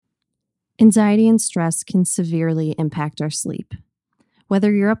Anxiety and stress can severely impact our sleep.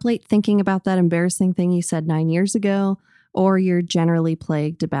 Whether you're up late thinking about that embarrassing thing you said 9 years ago, or you're generally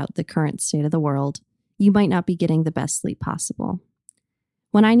plagued about the current state of the world, you might not be getting the best sleep possible.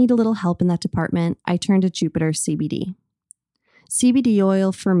 When I need a little help in that department, I turn to Jupiter CBD. CBD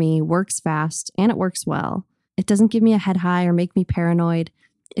oil for me works fast and it works well. It doesn't give me a head high or make me paranoid.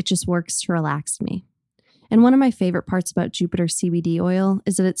 It just works to relax me. And one of my favorite parts about Jupiter CBD oil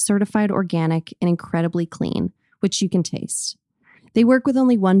is that it's certified organic and incredibly clean, which you can taste. They work with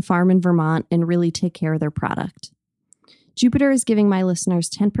only one farm in Vermont and really take care of their product. Jupiter is giving my listeners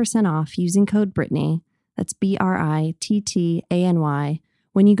 10% off using code Brittany, that's BRITTANY,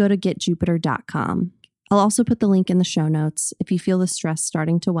 when you go to getjupiter.com. I'll also put the link in the show notes if you feel the stress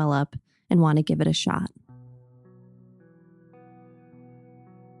starting to well up and want to give it a shot.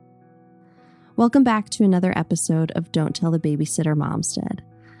 Welcome back to another episode of Don't Tell the Babysitter Mom's Dead,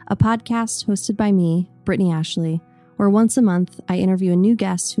 a podcast hosted by me, Brittany Ashley, where once a month I interview a new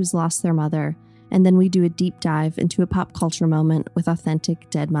guest who's lost their mother, and then we do a deep dive into a pop culture moment with authentic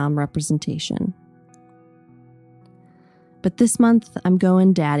dead mom representation. But this month, I'm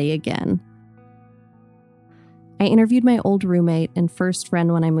going daddy again. I interviewed my old roommate and first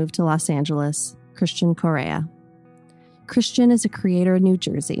friend when I moved to Los Angeles, Christian Correa. Christian is a creator in New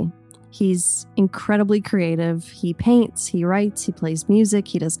Jersey. He's incredibly creative. He paints, he writes, he plays music,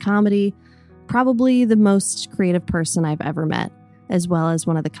 he does comedy. Probably the most creative person I've ever met, as well as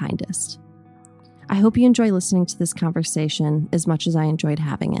one of the kindest. I hope you enjoy listening to this conversation as much as I enjoyed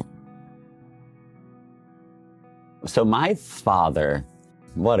having it. So my father,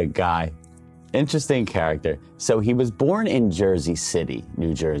 what a guy. Interesting character. So he was born in Jersey City,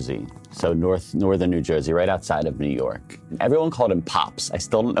 New Jersey. So northern New Jersey, right outside of New York. Everyone called him Pops. I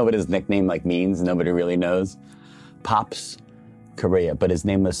still don't know what his nickname means. Nobody really knows. Pops Correa, but his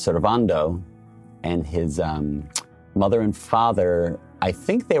name was Servando, and his mother and father, I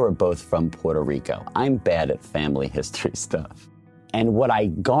think they were both from Puerto Rico. I'm bad at family history stuff. And what I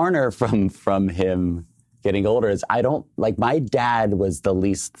garner from him getting older is my dad was the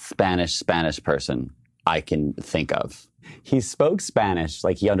least Spanish person I can think of. He spoke Spanish,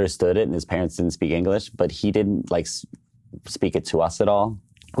 he understood it, and his parents didn't speak English, but he didn't speak it to us at all.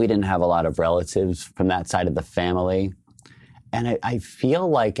 We didn't have a lot of relatives from that side of the family. And I feel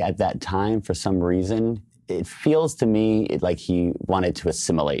like at that time, for some reason, it feels to me like he wanted to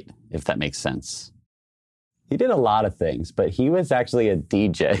assimilate, if that makes sense. He did a lot of things, but he was actually a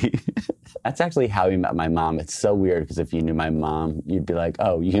DJ. That's actually how he met my mom. It's so weird because if you knew my mom, you'd be like,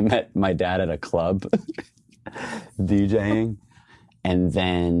 oh, you met my dad at a club DJing. And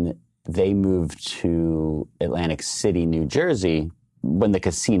then they moved to Atlantic City, New Jersey when the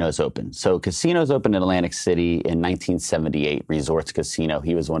casinos opened. So casinos opened in Atlantic City in 1978, Resorts Casino.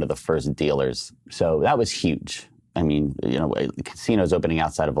 He was one of the first dealers. So that was huge. I mean, casinos opening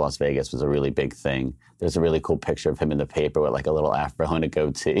outside of Las Vegas was a really big thing. There's a really cool picture of him in the paper with a little afro and a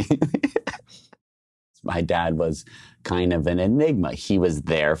goatee. My dad was kind of an enigma. He was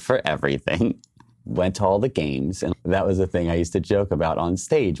there for everything, went to all the games. And that was the thing I used to joke about on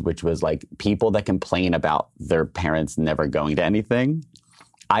stage, which was people that complain about their parents never going to anything.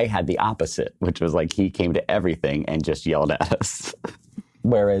 I had the opposite, which was he came to everything and just yelled at us.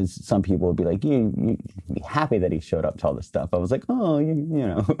 Whereas some people would be like, you'd be happy that he showed up to all this stuff. I was like, oh, you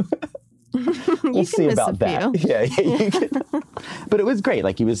know, we'll see about that. Yeah. But it was great.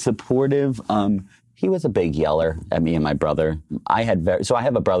 He was supportive. He was a big yeller at me and my brother. I have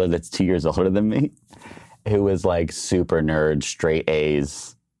a brother that's 2 years older than me who was super nerd, straight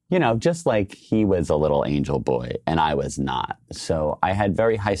A's, just he was a little angel boy and I was not. So I had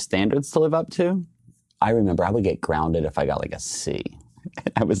very high standards to live up to. I remember I would get grounded if I got a C.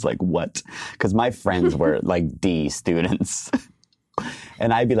 I was like, what? Because my friends were D students.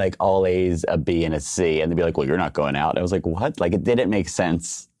 And I'd be all A's, a B, and a C. And they'd be like, well, you're not going out. And I was like, what? It didn't make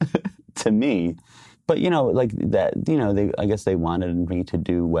sense to me. But, I guess they wanted me to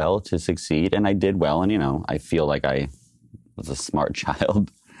do well, to succeed. And I did well. And, I feel like I was a smart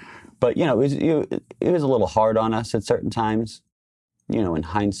child. But, it was a little hard on us at certain times. In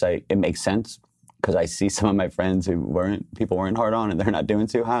hindsight, it makes sense. Because I see some of my friends people weren't hard on and they're not doing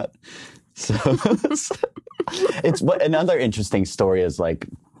too hot. So another interesting story is I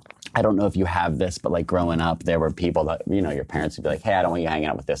don't know if you have this, but growing up, there were people that, your parents would be like, hey, I don't want you hanging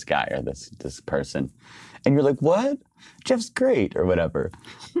out with this guy or this person. And you're like, what? Jeff's great or whatever.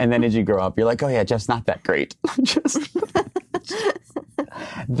 And then as you grow up, you're like, oh yeah, Jeff's not that great.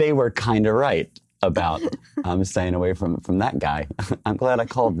 They were kind of right about staying away from that guy. I'm glad I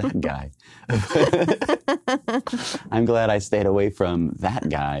called that guy. I'm glad I stayed away from that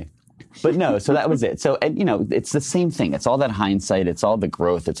guy. But no, so that was it. So, and it's the same thing. It's all that hindsight. It's all the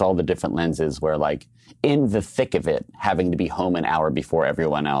growth. It's all the different lenses where, like, in the thick of it, having to be home an hour before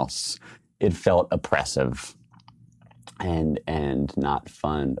everyone else, it felt oppressive and not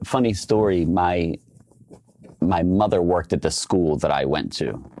fun. Funny story, my mother worked at the school that I went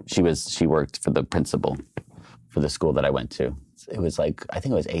to. She worked for the principal for the school that I went to. It was like, I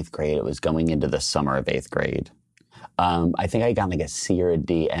think it was 8th grade. It was going into the summer of 8th grade. I think I got like a C or a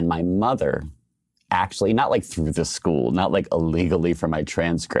D, and my mother actually, not like through the school, not like illegally for my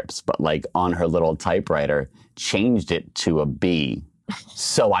transcripts, but like on her little typewriter, changed it to a B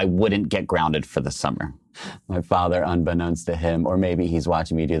so I wouldn't get grounded for the summer. My father, unbeknownst to him, or maybe he's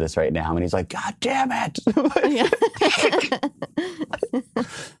watching me do this right now, and he's like, God damn it.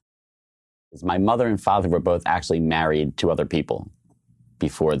 My mother and father were both actually married to other people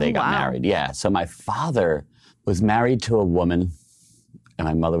before they got married. Yeah. So my father was married to a woman, and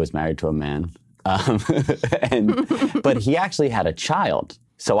my mother was married to a man. But he actually had a child.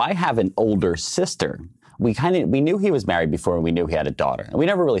 So I have an older sister. We knew he was married before, and we knew he had a daughter. And we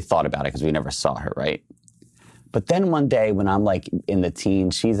never really thought about it because we never saw her, right? But then one day when I'm like in the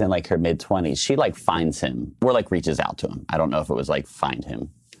teens, she's in like her mid-20s, she like finds him or like reaches out to him. I don't know if it was like find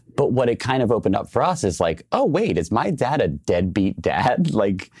him. But what it kind of opened up for us is like, oh, wait, is my dad a deadbeat dad?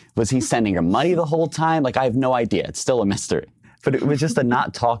 Like, was he sending her money the whole time? Like, I have no idea. It's still a mystery. But it was just a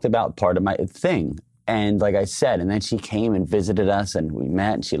not talked about part of my thing. And like I said, and then she came and visited us and we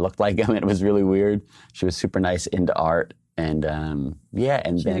met and she looked like him. It was really weird. She was super nice, into art. And yeah,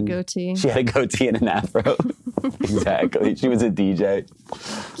 and she then had a goatee. She had a goatee and an afro. Exactly. She was a DJ.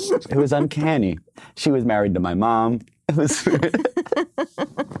 It was uncanny. She was married to my mom. It was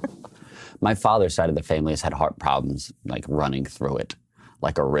my father's side of the family has had heart problems, like running through it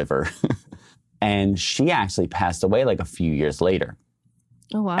like a river. And she actually passed away like a few years later.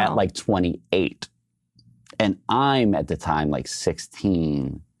 Oh, wow. At like 28. And I'm at the time like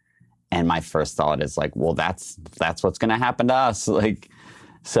 16. And my first thought is like, well, that's what's going to happen to us. Like,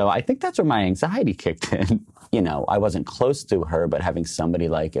 so I think that's where my anxiety kicked in. I wasn't close to her, but having somebody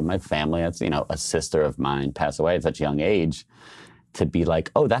like in my family, that's, a sister of mine pass away at such a young age, to be like,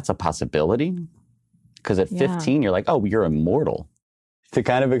 oh, that's a possibility. Because at 15, you're like, oh, you're immortal. To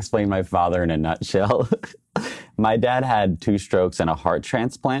kind of explain my father in a nutshell, my dad had 2 strokes and a heart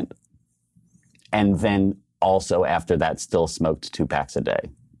transplant. And then also after that, still smoked 2 packs a day.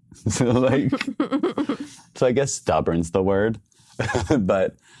 So I guess stubborn's the word.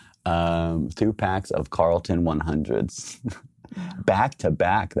 But 2 packs of Carlton 100s. Back to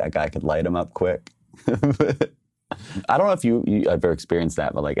back, that guy could light them up quick. I don't know if you ever experienced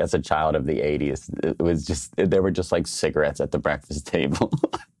that, but like as a child of the 80s, there were just like cigarettes at the breakfast table.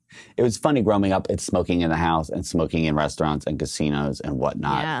 It was funny growing up. It's smoking in the house and smoking in restaurants and casinos and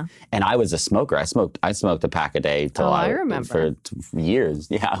whatnot. Yeah. And I was a smoker. I smoked a pack a day I remember. For years.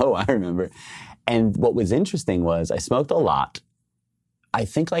 Yeah. Oh, I remember. And what was interesting was I smoked a lot. I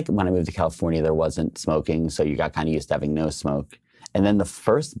think like when I moved to California, there wasn't smoking. So you got kind of used to having no smoke. And then the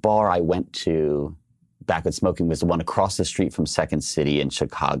first bar I went to back with smoking was the one across the street from Second City in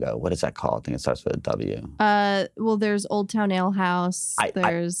Chicago. What is that called? I think it starts with a W. Well, there's Old Town Ale House. I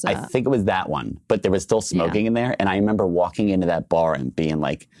think it was that one, but there was still smoking in there. And I remember walking into that bar and being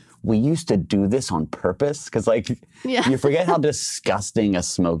like, we used to do this on purpose. Because you forget how disgusting a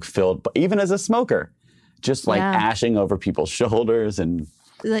smoke-filled, even as a smoker, just like ashing over people's shoulders. And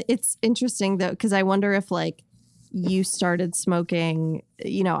it's interesting though, because I wonder if you started smoking,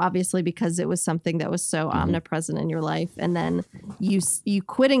 obviously because it was something that was so omnipresent in your life. And then you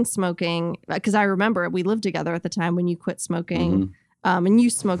quitting smoking, because I remember we lived together at the time when you quit smoking. And you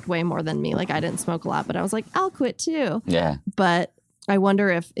smoked way more than me. Like I didn't smoke a lot, but I was like, I'll quit too. Yeah. But I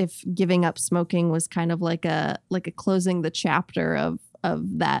wonder if giving up smoking was kind of like a closing the chapter of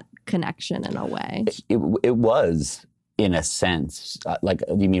that connection in a way. It was. In a sense,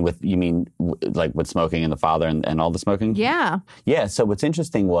 you mean with smoking and the father and all the smoking? Yeah. Yeah. So what's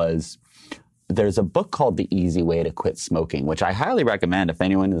interesting was there's a book called The Easy Way to Quit Smoking, which I highly recommend if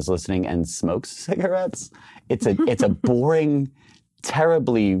anyone is listening and smokes cigarettes. It's a boring,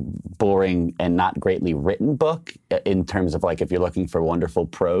 terribly boring and not greatly written book in terms of if you're looking for wonderful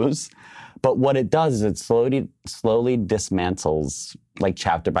prose. But what it does is it slowly dismantles,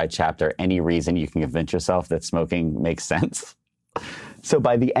 chapter by chapter, any reason you can convince yourself that smoking makes sense. So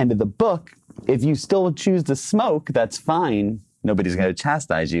by the end of the book, if you still choose to smoke, that's fine. Nobody's going to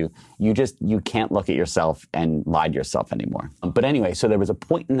chastise you. You can't look at yourself and lie to yourself anymore. But anyway, so there was a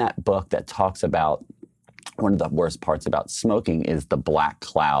point in that book that talks about one of the worst parts about smoking is the black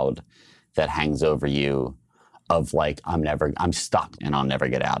cloud that hangs over you of I'm stuck and I'll never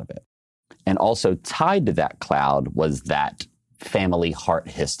get out of it. And also tied to that cloud was that family heart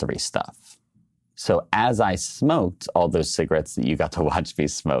history stuff. So as I smoked all those cigarettes that you got to watch me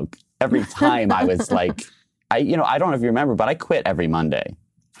smoke, every time I was like, I don't know if you remember, but I quit every Monday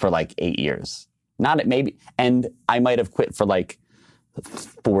for like 8 years. And I might have quit for like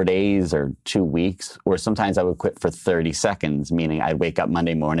 4 days or 2 weeks, or sometimes I would quit for 30 seconds, meaning I'd wake up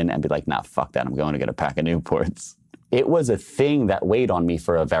Monday morning and be like, nah, fuck that, I'm going to get a pack of Newports. It was a thing that weighed on me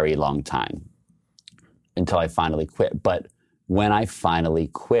for a very long time until I finally quit. But when I finally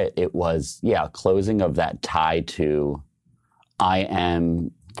quit, it was, a closing of that tie to I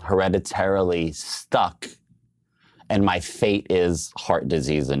am hereditarily stuck and my fate is heart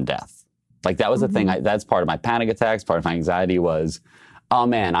disease and death. Like that was the thing, that's part of my panic attacks, part of my anxiety was, oh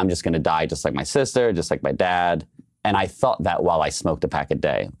man, I'm just going to die just like my sister, just like my dad. And I thought that while I smoked a pack a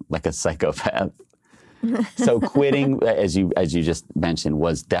day, like a psychopath. So quitting, as you just mentioned,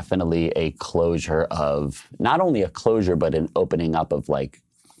 was definitely a closure of, not only a closure, but an opening up of like,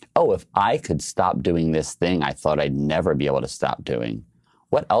 oh, if I could stop doing this thing I thought I'd never be able to stop doing,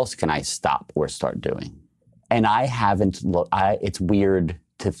 what else can I stop or start doing? And I haven't it's weird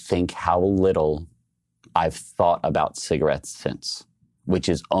to think how little I've thought about cigarettes since, which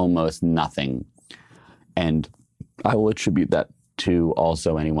is almost nothing. And I will attribute that to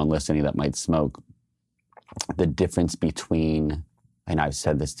also anyone listening that might smoke. The difference between, and I've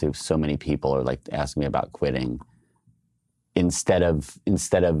said this to so many people or like asking me about quitting, instead of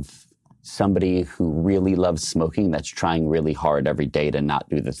somebody who really loves smoking that's trying really hard every day to not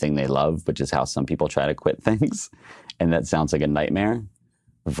do the thing they love, which is how some people try to quit things, and that sounds like a nightmare,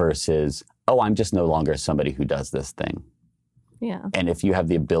 versus, oh, I'm just no longer somebody who does this thing. Yeah. And if you have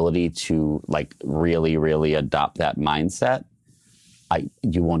the ability to like really, really adopt that mindset,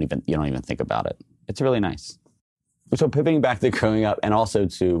 you don't even think about it. It's really nice. So pivoting back to growing up, and also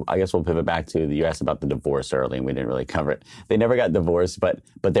to, I guess we'll pivot back to you asked about the divorce early, and we didn't really cover it. They never got divorced, but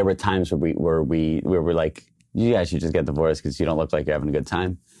there were times where we were like, you guys should just get divorced because you don't look like you're having a good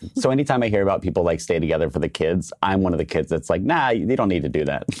time. So anytime I hear about people like stay together for the kids, I'm one of the kids that's like, nah, you don't need to do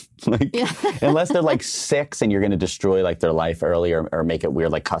that. Unless they're like 6 and you're going to destroy like their life early or make it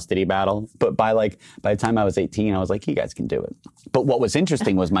weird, like custody battle. But by the time I was 18, I was like, you guys can do it. But what was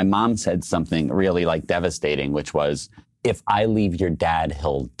interesting was my mom said something really like devastating, which was, if I leave your dad,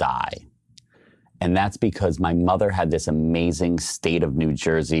 he'll die. And that's because my mother had this amazing state of New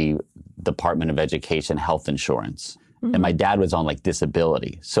Jersey Department of Education health insurance. Mm-hmm. And my dad was on like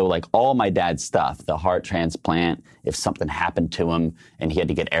disability. So like all my dad's stuff, the heart transplant, if something happened to him and he had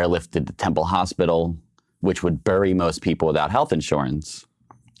to get airlifted to Temple Hospital, which would bury most people without health insurance,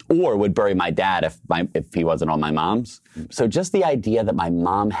 or would bury my dad if he wasn't on my mom's. So just the idea that my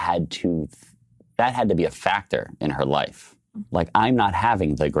mom had to be a factor in her life. Like, I'm not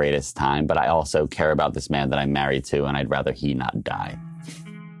having the greatest time, but I also care about this man that I'm married to, and I'd rather he not die.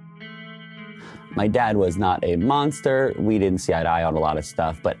 My dad was not a monster. We didn't see eye to eye on a lot of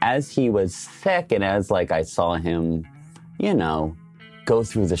stuff. But as he was sick and as like I saw him, go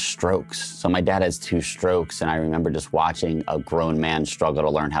through the strokes. So my dad has 2 strokes, and I remember just watching a grown man struggle to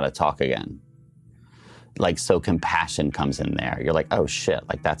learn how to talk again. Like, so compassion comes in there. You're like, oh shit,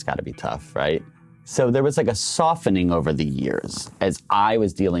 like that's gotta be tough, right? So there was like a softening over the years as I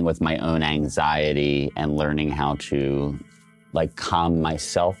was dealing with my own anxiety and learning how to like calm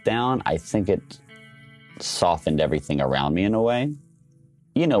myself down. I think it softened everything around me in a way.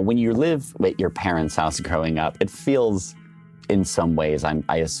 When you live at your parents' house growing up, it feels in some ways,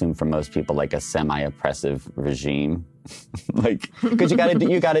 I assume for most people, like a semi-oppressive regime. Like, because you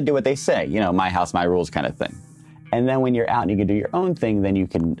gotta do what they say, my house, my rules kind of thing. And then when you're out and you can do your own thing, then you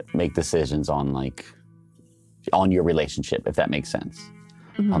can make decisions on your relationship, if that makes sense,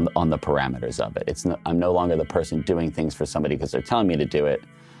 mm-hmm. on the parameters of it. I'm no longer the person doing things for somebody because they're telling me to do it.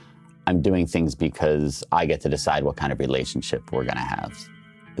 I'm doing things because I get to decide what kind of relationship we're going to have.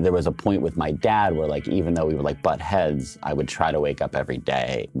 There was a point with my dad where, like, even though we were like butt heads, I would try to wake up every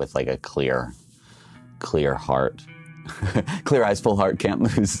day with like a clear heart. Clear eyes, full heart, can't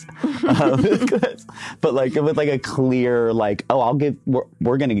lose. But like with like a clear, like, oh, I'm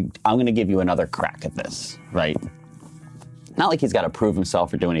gonna give you another crack at this, right? Not like he's got to prove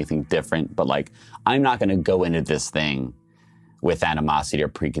himself or do anything different, but like, I'm not gonna go into this thing with animosity or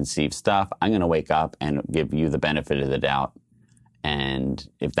preconceived stuff. I'm gonna wake up and give you the benefit of the doubt, and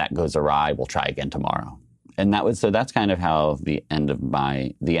if that goes awry, we'll try again tomorrow. And that's kind of how the end of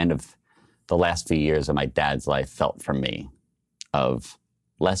the last few years of my dad's life felt for me, of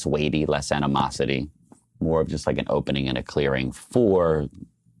less weighty, less animosity, more of just like an opening and a clearing for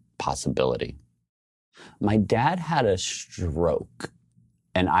possibility. My dad had a stroke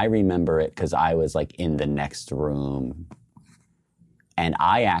And I remember it because I was like in the next room. And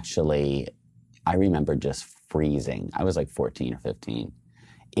I remember just freezing. I was like 14 or 15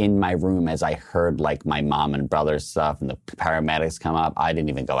 in my room as I heard like my mom and brother's stuff and the paramedics come up. I didn't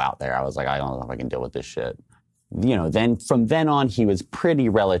even go out there. I was like, I don't know if I can deal with this shit. Then from then on, he was pretty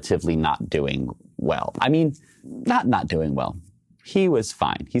relatively not doing well. I mean, not doing well. He was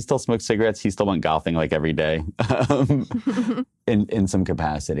fine. He still smoked cigarettes. He still went golfing like every day in some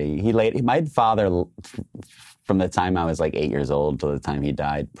capacity. My father, from the time I was like 8 years old to the time he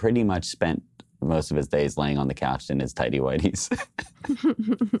died, pretty much spent most of his days laying on the couch in his tighty whities.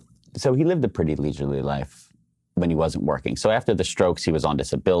 So he lived a pretty leisurely life when he wasn't working. So after the strokes, he was on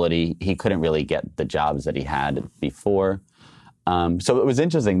disability. He couldn't really get the jobs that he had before. So it was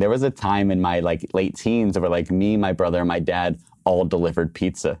interesting. There was a time in my like late teens where like me, my brother, and my dad all delivered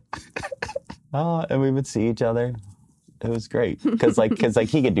pizza. And we would see each other. It was great. Because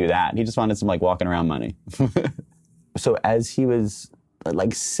he could do that. He just wanted some like walking around money. So as he was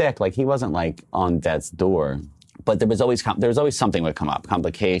like sick, like he wasn't like on death's door, but there was always something would come up,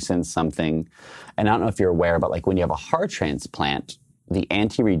 complications, something. And I don't know if you're aware, but like when you have a heart transplant, the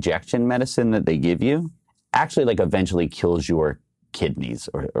anti-rejection medicine that they give you actually like eventually kills your kidneys,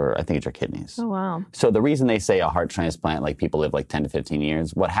 or I think it's your kidneys. Oh, wow. So the reason they say a heart transplant, like people live like 10 to 15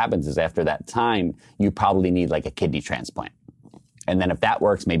 years, what happens is after that time, you probably need like a kidney transplant. And then if that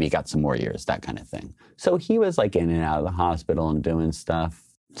works, maybe you got some more years, that kind of thing. So he was like in and out of the hospital and doing stuff.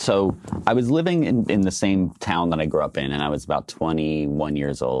 So I was living in the same town that I grew up in, and I was about 21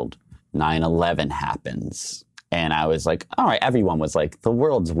 years old. 9/11 happens. And I was like, all right, everyone was like, the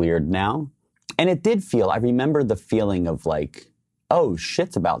world's weird now. And it did feel, I remember the feeling of like, oh,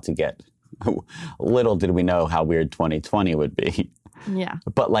 shit's about to get. Little did we know how weird 2020 would be. Yeah.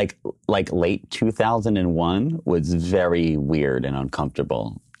 But like late 2001 was very weird and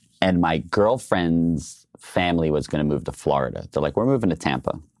uncomfortable. And my girlfriend's family was going to move to Florida. They're like, we're moving to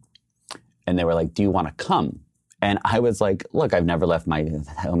Tampa. And they were like, do you want to come? And I was like, look, I've never left my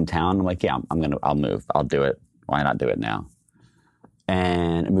hometown. I'm like, yeah, I'll move. I'll do it. Why not do it now?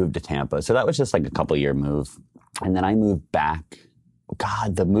 And I moved to Tampa. So that was just like a couple-year move. And then I moved back.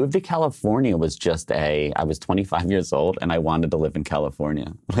 God, the move to California was I was 25 years old and I wanted to live in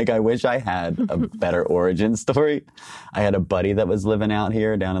California. Like, I wish I had a better origin story. I had a buddy that was living out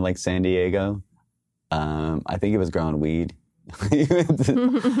here down in like San Diego. I think he was growing weed. He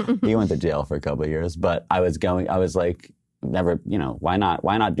went to jail for a couple of years, but I was like, never, why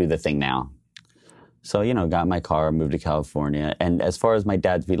not do the thing now? So, got my car, moved to California. And as far as my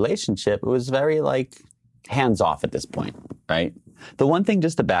dad's relationship, it was very like hands off at this point, right? The one thing,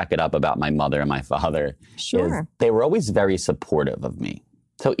 just to back it up about my mother and my father, Sure. is they were always very supportive of me.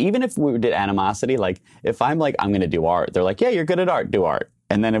 So even if we did animosity, like if I'm like, I'm going to do art, they're like, yeah, you're good at art, do art.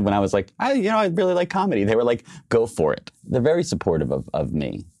 And then when I was like, I really like comedy, they were like, go for it. They're very supportive of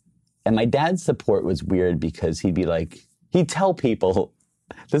me. And my dad's support was weird because he'd tell people,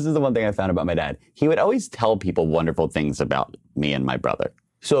 this is the one thing I found about my dad. He would always tell people wonderful things about me and my brother.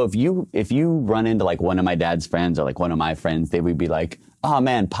 So if you run into like one of my dad's friends or like one of my friends, they would be like, oh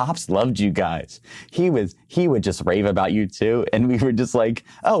man, Pops loved you guys. He would just rave about you too. And we were just like,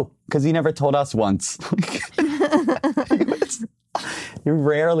 oh, because he never told us once.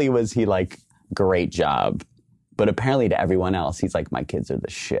 Rarely was he like, great job. But apparently to everyone else, he's like, my kids are the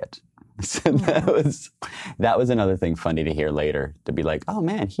shit. So that was another thing funny to hear later, to be like, oh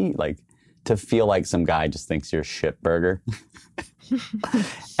man, to feel like some guy just thinks you're a shit burger.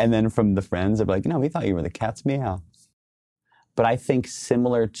 And then from the friends, they're like, no, we thought you were the cat's meow. But I think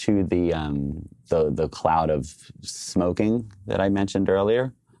similar to the cloud of smoking that I mentioned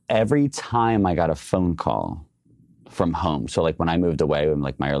earlier, every time I got a phone call from home, so like when I moved away in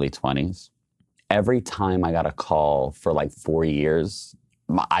like my early 20s, every time I got a call for like 4 years,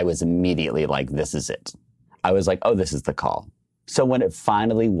 I was immediately like, this is it. I was like, oh, this is the call. So when it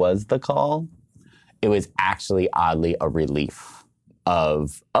finally was the call, it was actually oddly a relief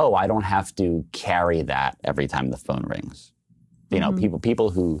of, oh, I don't have to carry that every time the phone rings.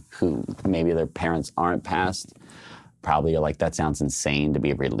 People who maybe their parents aren't passed probably are like, that sounds insane, to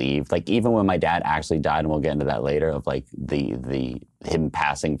be relieved. Like even when my dad actually died, and we'll get into that later, of like him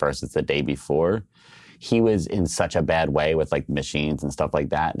passing versus the day before, he was in such a bad way with like machines and stuff like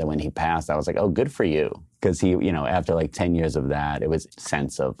that when he passed, I was like, oh, good for you. Because he, after like 10 years of that, it was a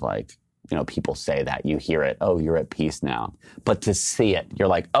sense of like, people say that, you hear it, oh, you're at peace now. But to see it, you're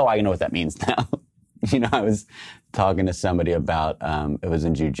like, oh, I know what that means now. I was talking to somebody about, it was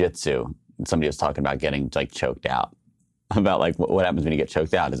in jiu-jitsu. Somebody was talking about getting like choked out. about like what happens when you get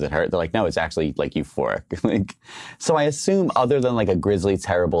choked out. Does it hurt? They're like, no, it's actually like euphoric. Like, so I assume other than like a grisly,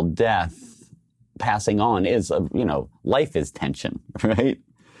 terrible death, passing on is, life is tension, right?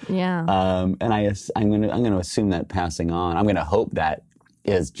 Yeah. And I'm gonna assume that passing on, I'm gonna hope that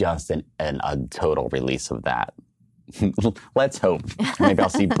is just a total release of that. Let's hope. Maybe I'll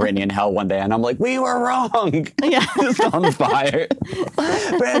see Brittany in hell one day and I'm like, we were wrong. Yeah. Just on fire.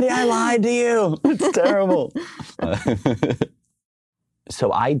 Brittany, I lied to you. It's terrible.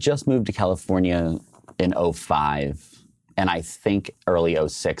 So I just moved to California in 2005. And I think early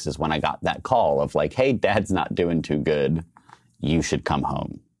 2006 is when I got that call of like, hey, Dad's not doing too good. You should come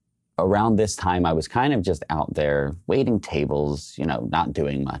home. Around this time, I was kind of just out there waiting tables, not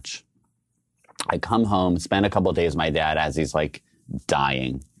doing much. I come home, spend a couple of days with my dad as he's like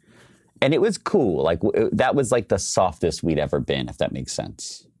dying. And it was cool. Like that was like the softest we'd ever been, if that makes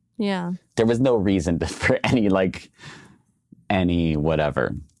sense. Yeah. There was no reason for any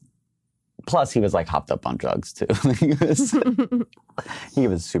whatever. Plus he was like hopped up on drugs too. He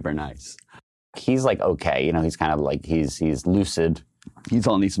was super nice. He's like, okay, he's kind of like, he's lucid. He's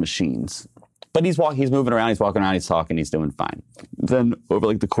on these machines. But he's moving around, he's walking around, he's talking, he's doing fine. Then over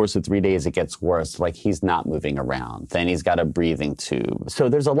like the course of 3 days, it gets worse. Like he's not moving around. Then he's got a breathing tube. So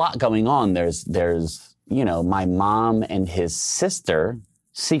there's a lot going on. There's my mom and his sister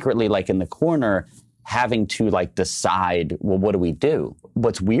secretly like in the corner having to like decide, well, what do we do?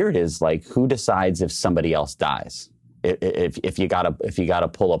 What's weird is like, who decides if somebody else dies? If you gotta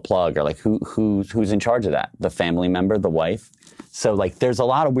pull a plug or like who's in charge of that? The family member, the wife? So like there's a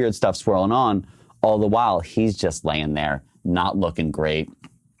lot of weird stuff swirling on all the while he's just laying there, not looking great,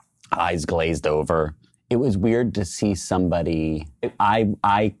 eyes glazed over. It was weird to see somebody,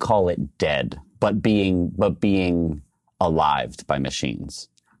 I call it dead, but being alived by machines.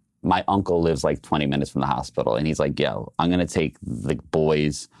 My uncle lives like 20 minutes from the hospital and he's like, yo, I'm gonna take the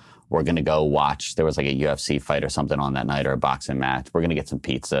boys. We're going to go watch. There was like a UFC fight or something on that night or a boxing match. We're going to get some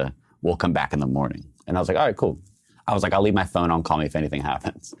pizza. We'll come back in the morning. And I was like, all right, cool. I was like, I'll leave my phone on. Call me if anything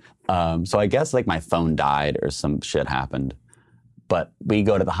happens. So I guess like my phone died or some shit happened. But we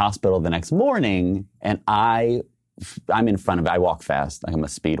go to the hospital the next morning and I'm in front of it. I walk fast. I'm a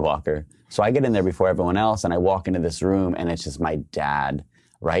speed walker. So I get in there before everyone else and I walk into this room and it's just my dad,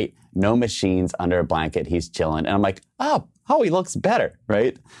 right? No machines, under a blanket. He's chilling. And I'm like, oh, he looks better,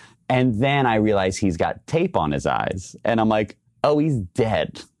 right? And then I realize he's got tape on his eyes. And I'm like, oh, he's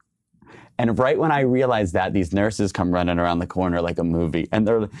dead. And right when I realized that, these nurses come running around the corner like a movie. And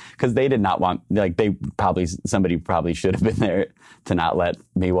because they did not want, like somebody probably should have been there to not let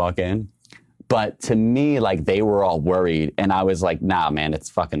me walk in. But to me, like they were all worried. And I was like, nah, man, it's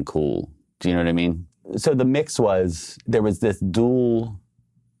fucking cool. Do you know what I mean? So the mix was, there was this dual,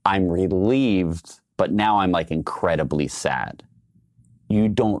 I'm relieved, but now I'm like incredibly sad. You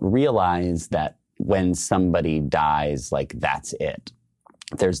don't realize that when somebody dies, like that's it.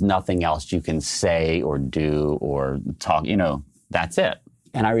 There's nothing else you can say or do or talk, that's it.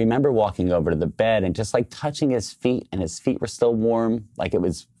 And I remember walking over to the bed and just like touching his feet and his feet were still warm. Like it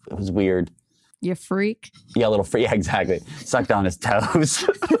was weird. You freak? Yeah, a little freak. Yeah, exactly. Sucked on his toes.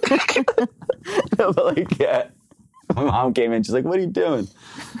 But like, yeah. My mom came in, she's like, what are you doing?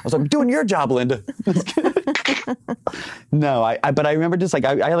 I was like, I'm doing your job, Linda. No, but I remember just like,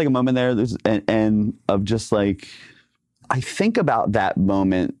 I had like a moment there and of just like, I think about that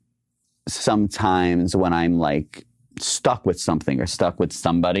moment sometimes when I'm like stuck with something or stuck with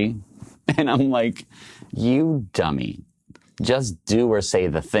somebody. And I'm like, you dummy, just do or say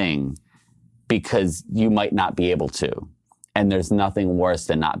the thing because you might not be able to. And there's nothing worse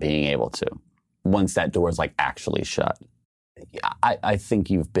than not being able to. Once that door is like actually shut. I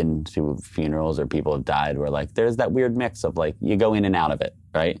think you've been to funerals or people have died where like there's that weird mix of like you go in and out of it,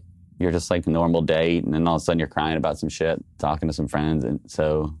 right? You're just like a normal day and then all of a sudden you're crying about some shit, talking to some friends. And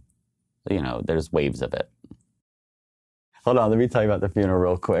so, there's waves of it. Hold on, let me tell you about the funeral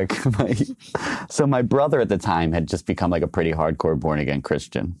real quick. So my brother at the time had just become like a pretty hardcore born again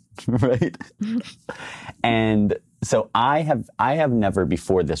Christian, right? And so I have never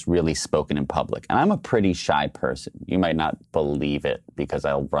before this really spoken in public. And I'm a pretty shy person. You might not believe it because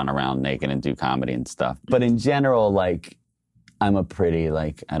I'll run around naked and do comedy and stuff. But in general, like, I'm a pretty,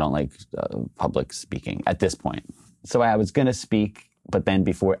 like, I don't like public speaking at this point. So I was going to speak, but then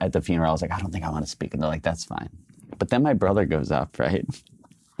before at the funeral, I was like, I don't think I want to speak. And they're like, that's fine. But then my brother goes up, right?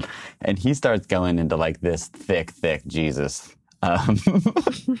 And he starts going into like this thick Jesus. I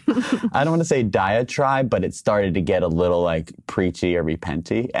don't want to say diatribe, but it started to get a little like preachy or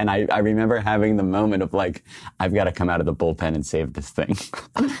repenty. And I remember having the moment of like, I've got to come out of the bullpen and save this thing.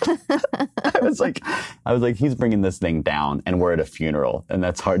 I was like, he's bringing this thing down and we're at a funeral and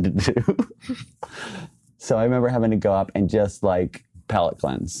that's hard to do. So I remember having to go up and just like palate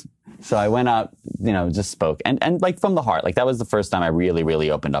cleanse. So I went up, just spoke and like from the heart. Like that was the first time I really,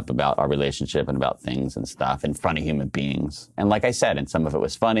 really opened up about our relationship and about things and stuff in front of human beings. And like I said, and some of it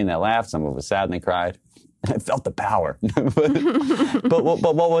was funny and they laughed, some of it was sad and they cried. I felt the power. but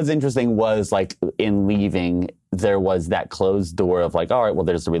what was interesting was like in leaving, there was that closed door of like, all right, well,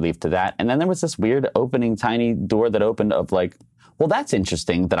 there's a relief to that. And then there was this weird opening, tiny door that opened of like, well, that's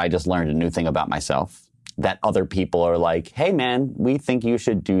interesting that I just learned a new thing about myself. That other people are like, hey, man, we think you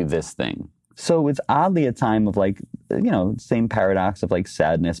should do this thing. So it's oddly a time of like, same paradox of like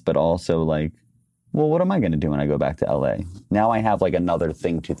sadness, but also like, well, what am I going to do when I go back to LA? Now I have like another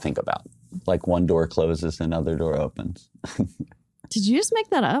thing to think about. Like one door closes, another door opens. Did you just make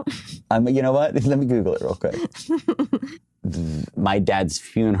that up? You know what? Let me Google it real quick. My dad's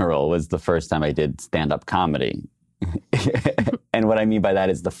funeral was the first time I did stand-up comedy. And what I mean by that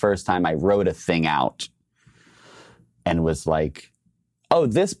is the first time I wrote a thing out and was like, oh,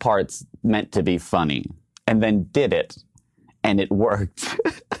 this part's meant to be funny, and then did it, and it worked.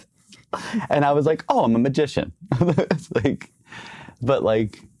 And I was like, oh, I'm a magician. But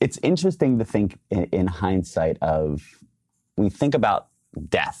it's interesting to think in hindsight of, we think about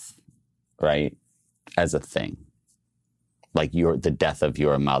death, right, as a thing. Like the death of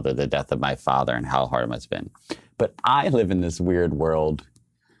your mother, the death of my father, and how hard it must have been. But I live in this weird world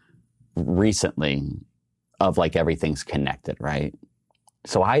recently of like everything's connected, right?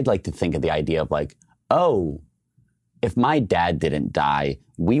 So I'd like to think of the idea of like, oh, if my dad didn't die,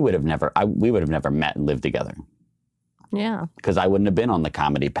 we would have never met and lived together. Yeah. Because I wouldn't have been on the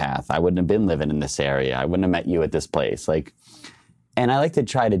comedy path. I wouldn't have been living in this area. I wouldn't have met you at this place. And I like to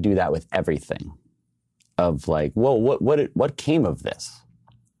try to do that with everything. Of like, whoa, what came of this?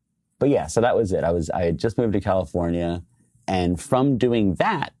 But yeah, so that was it. I had just moved to California, and from doing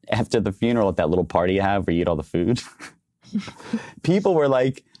that, after the funeral at that little party you have where you eat all the food, people were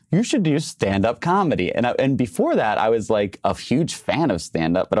like, you should do stand-up comedy. And before that, I was like a huge fan of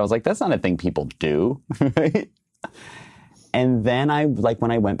stand-up, but I was like, that's not a thing people do, right? And then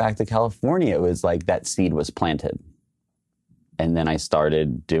when I went back to California, it was like that seed was planted. And then I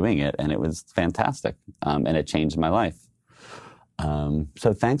started doing it, and it was fantastic. And it changed my life.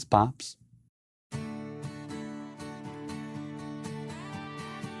 So thanks, Pops.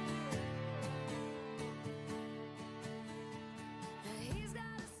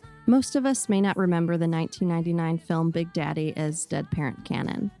 Most of us may not remember the 1999 film Big Daddy as dead parent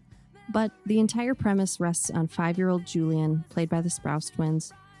canon. But the entire premise rests on 5-year-old Julian, played by the Sprouse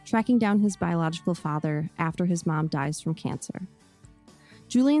twins, tracking down his biological father after his mom dies from cancer.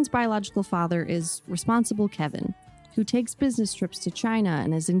 Julian's biological father is responsible Kevin, who takes business trips to China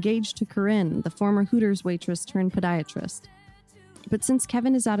and is engaged to Corinne, the former Hooters waitress turned podiatrist. But since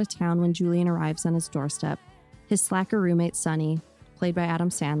Kevin is out of town when Julian arrives on his doorstep, his slacker roommate Sonny, played by Adam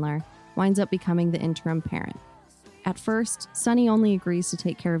Sandler, winds up becoming the interim parent. At first, Sonny only agrees to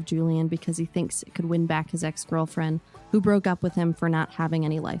take care of Julian because he thinks it could win back his ex-girlfriend, who broke up with him for not having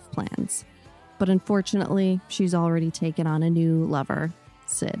any life plans. But unfortunately, she's already taken on a new lover,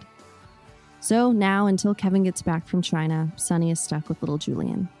 Sid. So now, until Kevin gets back from China, Sonny is stuck with little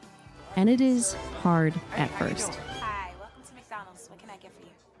Julian. And it is hard at first. Hi, welcome to McDonald's. What can I get for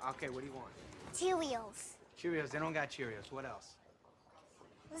you? Okay, what do you want? Cheerios. Cheerios, they don't got Cheerios. What else?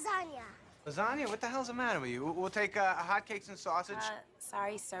 Lasagna. Lasagna? What the hell's the matter with you? We'll take hotcakes and sausage.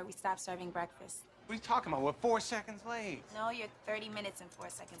 Sorry, sir. We stopped serving breakfast. What are you talking about? We're 4 seconds late. No, you're 30 minutes and 4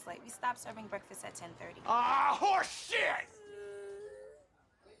 seconds late. We stopped serving breakfast at 10:30. Ah, horse shit!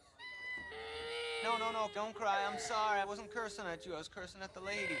 No, don't cry. I'm sorry. I wasn't cursing at you. I was cursing at the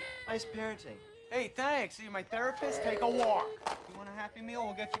lady. Nice parenting. Hey, thanks. You're my therapist. Take a walk. You want a Happy Meal?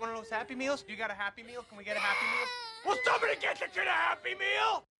 We'll get you one of those Happy Meals. You got a Happy Meal? Can we get a Happy Meal? Will somebody get the kid a Happy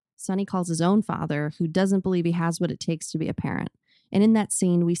Meal? Sonny calls his own father, who doesn't believe he has what it takes to be a parent. And in that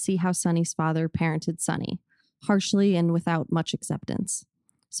scene, we see how Sonny's father parented Sonny, harshly and without much acceptance.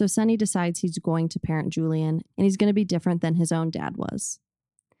 So Sonny decides he's going to parent Julian, and he's going to be different than his own dad was.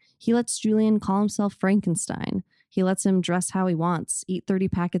 He lets Julian call himself Frankenstein. He lets him dress how he wants, eat 30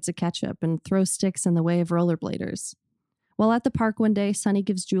 packets of ketchup, and throw sticks in the way of rollerbladers. While at the park one day, Sonny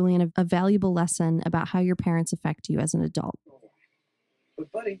gives Julian a valuable lesson about how your parents affect you as an adult.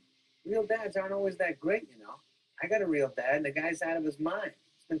 But, buddy, real dads aren't always that great, you know. I got a real dad, and the guy's out of his mind.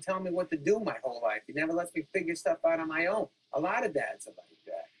 He's been telling me what to do my whole life. He never lets me figure stuff out on my own. A lot of dads are like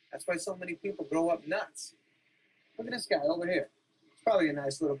that. That's why so many people grow up nuts. Look at this guy over here. He's probably a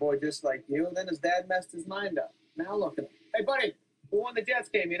nice little boy just like you. Then his dad messed his mind up. Now look at him. Hey, buddy, who won the Jets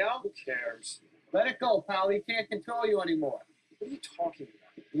game, you know? Who cares? Let it go, pal. He can't control you anymore. What are you talking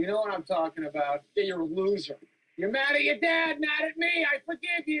about? You know what I'm talking about. Yeah, you're a loser. You're mad at your dad, mad at me. I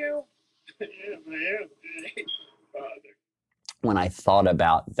forgive you. When I thought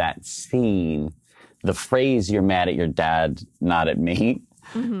about that scene, the phrase, "you're mad at your dad, not at me,"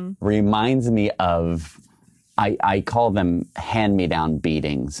 reminds me of, I call them hand-me-down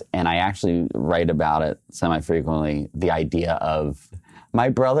beatings, and I actually write about it semi-frequently, the idea of my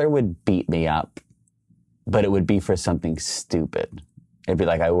brother would beat me up, but it would be for something stupid. It'd be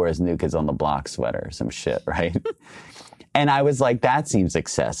like I wore his New Kids on the Block sweater or some shit, right? And I was like, that seems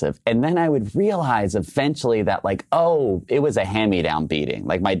excessive. And then I would realize eventually that, like, oh, it was a hand-me-down beating.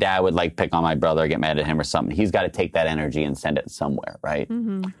 Like, my dad would, like, pick on my brother or get mad at him or something. He's got to take that energy and send it somewhere, right?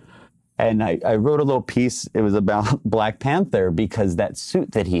 And I wrote a little piece. It was about Black Panther, because that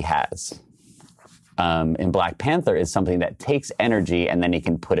suit that he has in Black Panther is something that takes energy and then he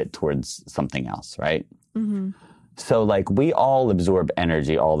can put it towards something else, right? So, like, we all absorb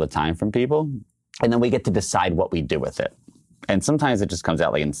energy all the time from people, and then we get to decide what we do with it. And sometimes it just comes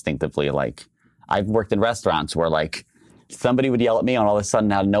out, like, instinctively. Like, I've worked in restaurants where, like, somebody would yell at me, and all of a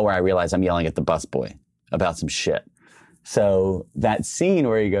sudden, out of nowhere, I realize I'm yelling at the busboy about some shit. So that scene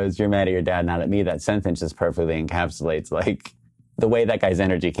where he goes, "You're mad at your dad, not at me," that sentence just perfectly encapsulates, like, the way that guy's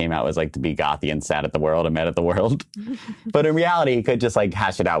energy came out was, like, to be gothy and sad at the world and mad at the world. But in reality, he could just, like,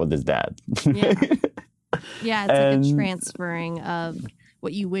 hash it out with his dad. Yeah, it's like a transferring of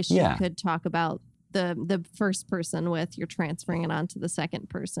what you wish you could talk about the first person with. You're transferring it on to the second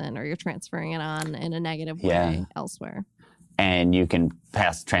person, or you're transferring it on in a negative way elsewhere. And you can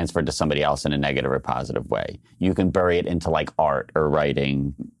transfer it to somebody else in a negative or positive way. You can bury it into, like, art or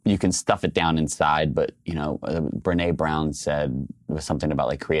writing. You can stuff it down inside, but, you know, Brene Brown said it was something about,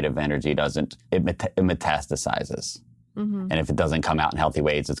 like, creative energy it metastasizes. And if it doesn't come out in healthy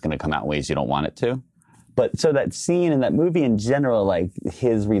ways, it's going to come out in ways you don't want it to. But so that scene and that movie in general, like,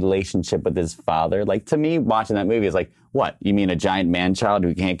 his relationship with his father, like, to me, watching that movie is like, what? You mean a giant man-child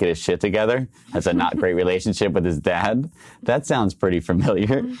who can't get his shit together has a not great relationship with his dad? That sounds pretty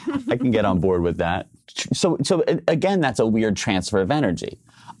familiar. I can get on board with that. So again, that's a weird transfer of energy.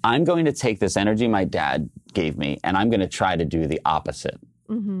 I'm going to take this energy my dad gave me, and I'm going to try to do the opposite.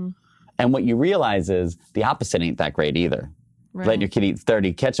 And what you realize is the opposite ain't that great either. Right. Letting your kid eat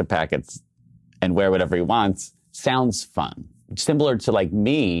 30 ketchup packets and wear whatever he wants sounds fun. Similar to, like,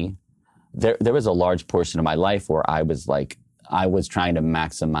 me, there was a large portion of my life where I was trying to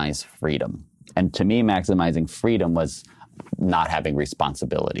maximize freedom. And to me, maximizing freedom was not having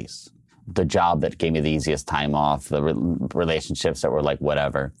responsibilities. The job that gave me the easiest time off, the relationships that were, like,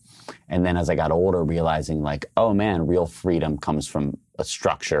 whatever. And then as I got older, realizing, like, oh man, real freedom comes from a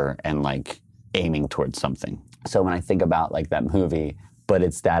structure and, like, aiming towards something. So when I think about, like, that movie, but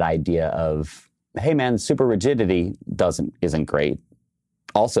it's that idea of, hey man, super rigidity isn't great.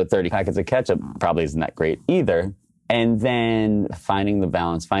 Also, 30 packets of ketchup probably isn't that great either. And then finding the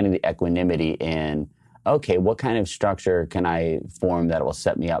balance, finding the equanimity in, okay, what kind of structure can I form that will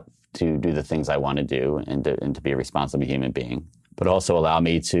set me up to do the things I want to do and to be a responsible human being, but also allow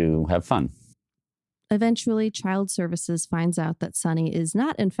me to have fun. Eventually, Child Services finds out that Sonny is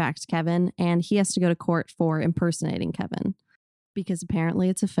not, in fact, Kevin, and he has to go to court for impersonating Kevin, because apparently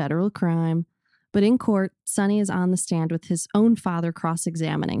it's a federal crime. But in court, Sonny is on the stand with his own father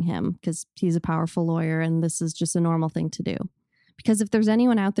cross-examining him, because he's a powerful lawyer and this is just a normal thing to do. Because if there's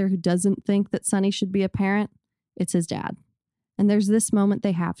anyone out there who doesn't think that Sonny should be a parent, it's his dad. And there's this moment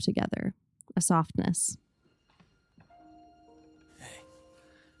they have together, a softness. Hey,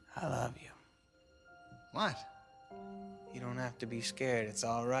 I love you. What? You don't have to be scared. It's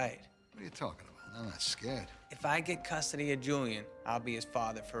all right. What are you talking about? I'm not scared. If I get custody of Julian, I'll be his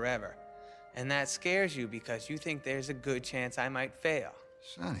father forever. And that scares you because you think there's a good chance I might fail.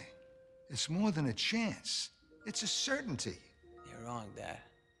 Sonny, it's more than a chance. It's a certainty. You're wrong, Dad.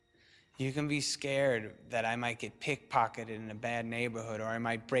 You can be scared that I might get pickpocketed in a bad neighborhood or I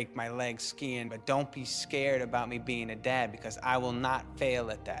might break my leg skiing, but don't be scared about me being a dad because I will not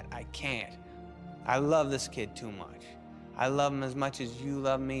fail at that. I can't. I love this kid too much. I love him as much as you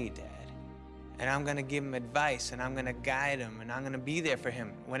love me, Dad. And I'm gonna give him advice, and I'm gonna guide him, and I'm gonna be there for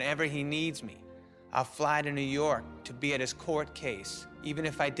him whenever he needs me. I'll fly to New York to be at his court case, even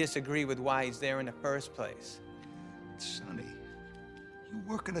if I disagree with why he's there in the first place. Sonny, you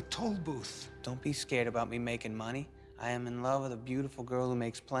work in a toll booth. Don't be scared about me making money. I am in love with a beautiful girl who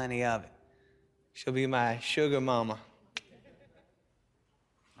makes plenty of it. She'll be my sugar mama.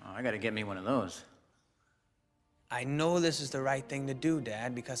 I gotta get me one of those. I know this is the right thing to do,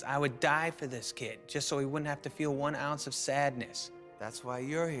 Dad, because I would die for this kid, just so he wouldn't have to feel 1 ounce of sadness. That's why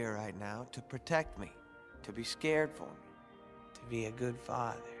you're here right now, to protect me, to be scared for me. To be a good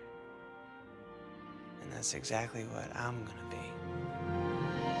father. And that's exactly what I'm gonna be.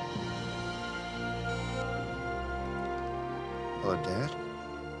 Hello, Dad?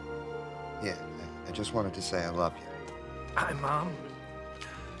 Yeah, I just wanted to say I love you. Hi, Mom.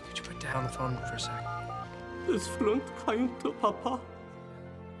 Could you put down the phone for a sec? Can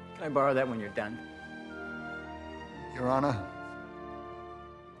I borrow that when you're done? Your Honor,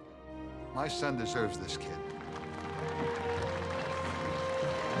 my son deserves this kid.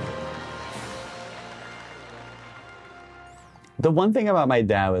 The one thing about my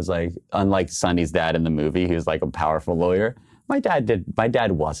dad was like, unlike Sonny's dad in the movie, he was like a powerful lawyer. My dad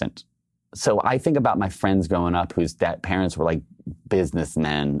wasn't. So I think about my friends growing up whose parents were like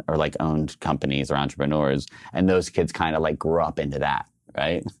businessmen or like owned companies or entrepreneurs. And those kids kind of like grew up into that,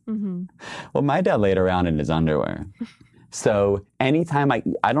 right? Mm-hmm. Well, my dad laid around in his underwear. So anytime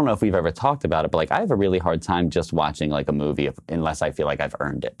I don't know if we've ever talked about it, but like I have a really hard time just watching like a movie unless I feel like I've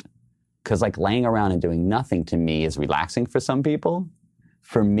earned it. Because like laying around and doing nothing to me is relaxing for some people.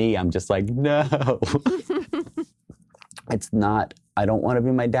 For me, I'm just like, no. It's not, I don't want to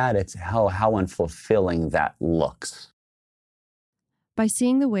be my dad. It's how unfulfilling that looks. By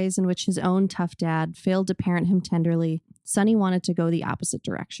seeing the ways in which his own tough dad failed to parent him tenderly, Sonny wanted to go the opposite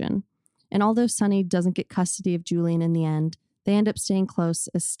direction. And although Sonny doesn't get custody of Julian in the end, they end up staying close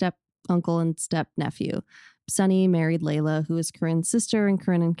as step-uncle and step-nephew. Sonny married Layla, who is Corinne's sister, and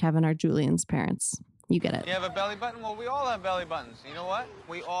Corinne and Kevin are Julian's parents. You get it. You have a belly button? Well, we all have belly buttons. You know what?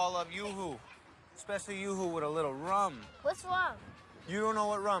 We all love Yoo-hoo. Especially Yoo-hoo with a little rum. What's wrong? You don't know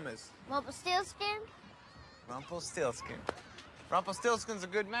what rum is? Rumpelstiltskin? Rumpelstiltskin. Rumpelstiltskin's a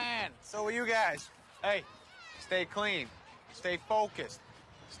good man. So are you guys. Hey, stay clean. Stay focused.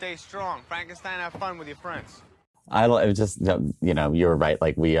 Stay strong. Frankenstein, have fun with your friends. It was just, you know, you were right.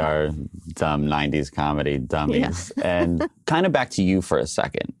 Like we are dumb 90s comedy dummies. Yeah. And kind of back to you for a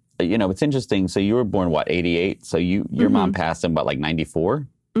second. You know, it's interesting. So you were born, what, 88? So your mom passed in, what, like 94?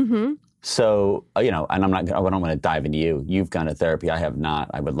 Mm-hmm. So, you know, and I don't want to dive into you. You've gone to therapy. I have not.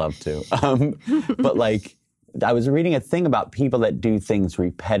 I would love to. But like, I was reading a thing about people that do things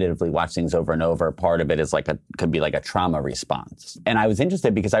repetitively, watch things over and over. Part of it is like could be like a trauma response. And I was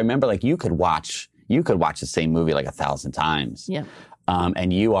interested because I remember like you could watch the same movie like 1,000 times. Yeah.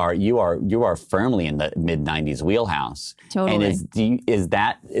 And you are firmly in the mid-90s wheelhouse. Totally. And is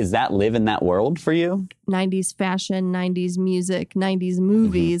that live in that world for you? 90s fashion, 90s music, 90s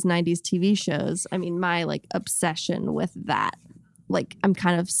movies, 90s TV shows. I mean, my like obsession with that. Like I'm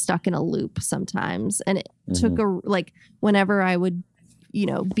kind of stuck in a loop sometimes. And it took whenever I would, you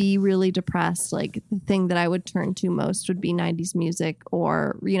know, be really depressed, like the thing that I would turn to most would be 90s music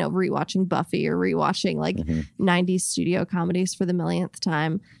or, you know, rewatching Buffy or rewatching like 90s studio comedies for the millionth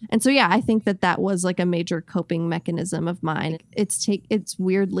time. And so, yeah, I think that was like a major coping mechanism of mine. It's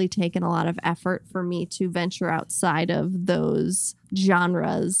weirdly taken a lot of effort for me to venture outside of those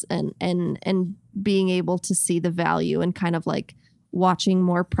genres and being able to see the value and kind of like watching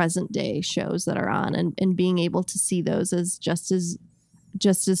more present day shows that are on and being able to see those as just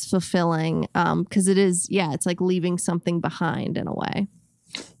as fulfilling because it's like leaving something behind in a way.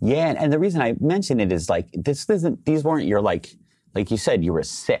 Yeah, and the reason I mention it is like these weren't your like you said, you were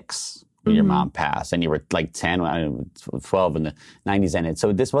 6 when your mom passed and you were like 10, 12 in the 90s ended.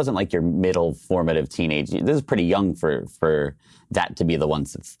 So this wasn't like your middle formative teenage. This is pretty young for that to be the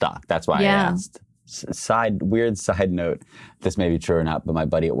ones that stuck. That's why I asked. Weird side note, this may be true or not, but my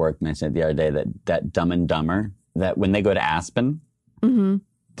buddy at work mentioned it the other day that Dumb and Dumber, that when they go to Aspen,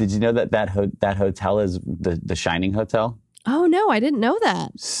 did you know that hotel is the Shining Hotel? Oh, no, I didn't know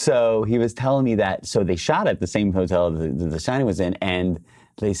that. So he was telling me that, so they shot at the same hotel the Shining was in, and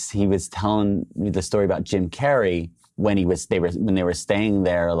he was telling me the story about Jim Carrey when they were staying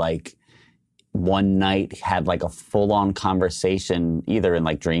there, like, one night had like a full-on conversation either in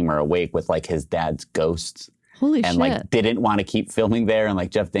like dream or awake with like his dad's ghost. Holy and shit. Like didn't want to keep filming there, and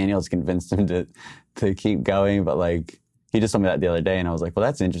like Jeff Daniels convinced him to keep going, but like he just told me that the other day and I was like, well,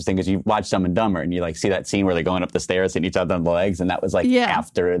 that's interesting because you watch Dumb and Dumber and you like see that scene where they're going up the stairs and each other on the legs, and that was like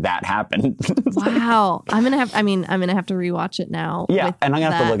after that happened. Wow. I'm gonna have to rewatch it now. Yeah, and I'm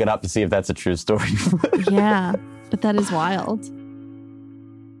gonna have to look it up to see if that's a true story. Yeah, but that is wild.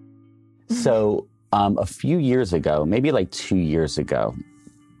 So a few years ago, maybe like 2 years ago,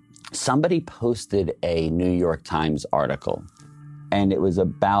 somebody posted a New York Times article, and it was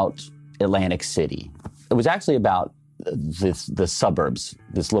about Atlantic City. It was actually about the suburbs,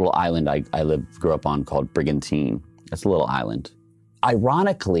 this little island I grew up on called Brigantine. It's a little island.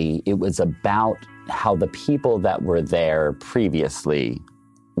 Ironically, it was about how the people that were there previously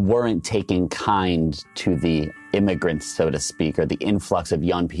weren't taking kind to the immigrants, so to speak, or the influx of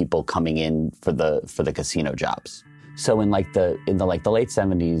young people coming in for the casino jobs. So in the late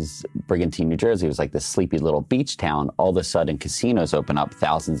 70s, Brigantine, New Jersey was like this sleepy little beach town. All of a sudden, casinos open up,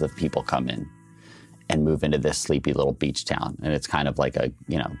 thousands of people come in and move into this sleepy little beach town. And it's kind of like a,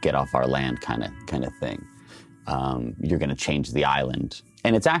 get off our land kind of thing. You're going to change the island.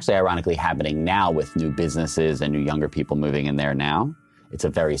 And it's actually ironically happening now with new businesses and new younger people moving in there now. It's a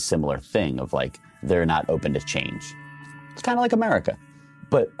very similar thing of like, they're not open to change. It's kind of like America.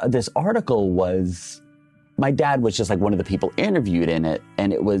 But this article was, my dad was just like one of the people interviewed in it.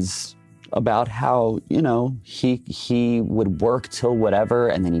 And it was about how, he would work till whatever,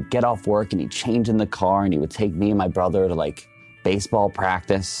 and then he'd get off work and he'd change in the car and he would take me and my brother to like baseball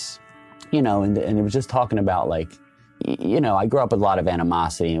practice, and it was just talking about like, I grew up with a lot of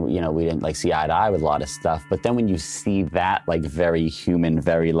animosity and, we didn't like see eye to eye with a lot of stuff. But then when you see that like very human,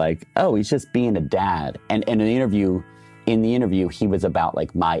 very like, oh, he's just being a dad. And in the interview, he was about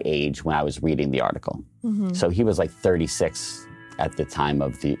like my age when I was reading the article. Mm-hmm. So he was like 36 at the time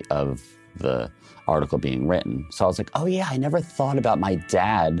of the article being written. So I was like, oh yeah, I never thought about my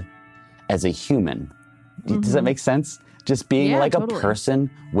dad as a human. Mm-hmm. Does that make sense? Just being like totally. A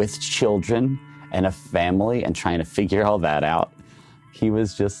person with children and a family and trying to figure all that out. He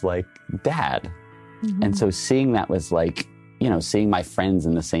was just like dad. Mm-hmm. And so seeing that was like, seeing my friends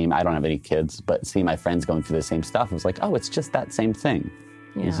in the same, I don't have any kids, but seeing my friends going through the same stuff, I was like, oh, it's just that same thing.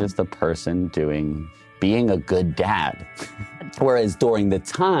 Yeah. He's just a person being a good dad. Whereas during the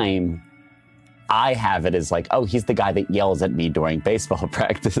time, I have it as like, oh, he's the guy that yells at me during baseball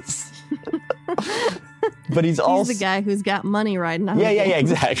practice. But he's also the guy who's got money riding on. Yeah,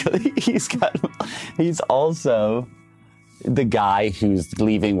 exactly. He's also the guy who's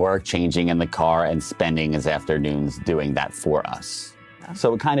leaving work, changing in the car, and spending his afternoons doing that for us. Yeah.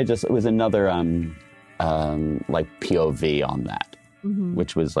 So it was another like POV on that, mm-hmm.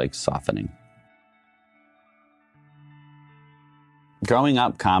 which was like softening. Growing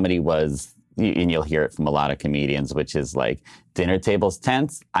up, comedy was, and you'll hear it from a lot of comedians, which is like, dinner table's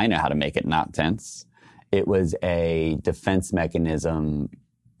tense. I know how to make it not tense. It was a defense mechanism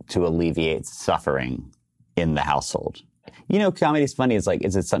to alleviate suffering in the household. Comedy's funny. It's like,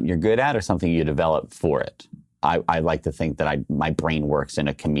 is it something you're good at or something you develop for it? I like to think that my brain works in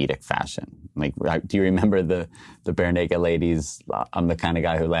a comedic fashion. Like, do you remember the Bare Naked Ladies? I'm the kind of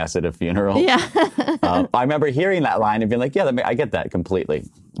guy who laughs at a funeral. Yeah. I remember hearing that line and being like, yeah, I get that completely.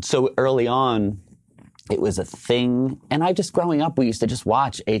 So early on, it was a thing. And growing up, we used to just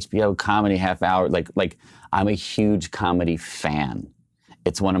watch HBO comedy half hour. Like I'm a huge comedy fan.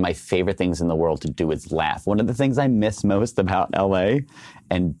 It's one of my favorite things in the world to do is laugh. One of the things I miss most about LA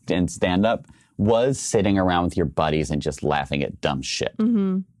and stand-up was sitting around with your buddies and just laughing at dumb shit.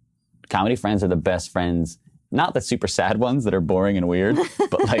 Mm-hmm. Comedy friends are the best friends. Not the super sad ones that are boring and weird,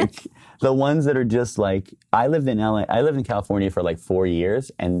 but like the ones that are just like, I lived in California for like 4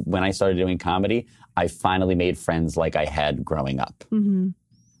 years. And when I started doing comedy, I finally made friends like I had growing up. Mm-hmm.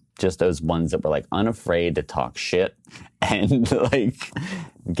 Just those ones that were like unafraid to talk shit and like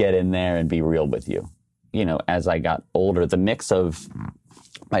get in there and be real with you. As I got older, the mix of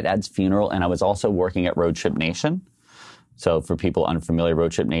my dad's funeral, and I was also working at Road Trip Nation. So for people unfamiliar,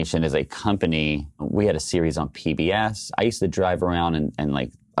 Road Trip Nation is a company. We had a series on PBS. I used to drive around and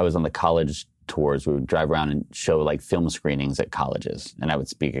like, I was on the college tours. We would drive around and show like film screenings at colleges. And I would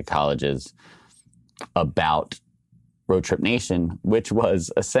speak at colleges about Road Trip Nation, which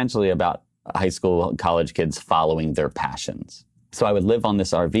was essentially about high school, college kids following their passions. So I would live on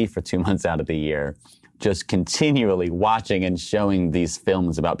this RV for 2 months out of the year, just continually watching and showing these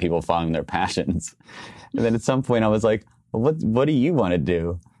films about people following their passions. And then at some point I was like, well, what do you want to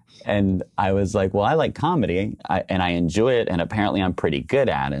do? And I was like, well, I like comedy and I enjoy it. And apparently I'm pretty good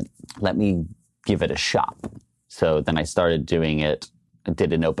at it. Let me give it a shot. So then I started doing it. I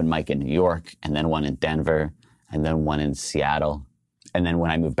did an open mic in New York and then one in Denver and then one in Seattle. And then when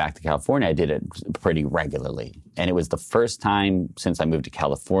I moved back to California, I did it pretty regularly. And it was the first time since I moved to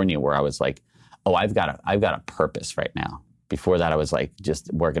California where I was like, oh, I've got a purpose right now. Before that, I was like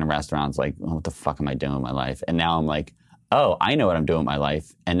just working in restaurants, like, oh, what the fuck am I doing with my life? And now I'm like, oh, I know what I'm doing with my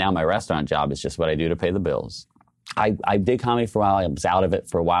life. And now my restaurant job is just what I do to pay the bills. I did comedy for a while. I was out of it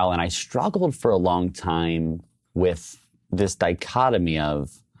for a while. And I struggled for a long time with this dichotomy of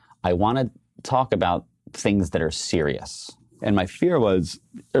I want to talk about things that are serious. And my fear was,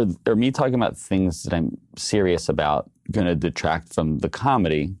 or me talking about things that I'm serious about going to detract from the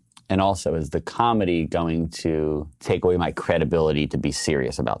comedy? And also, is the comedy going to take away my credibility to be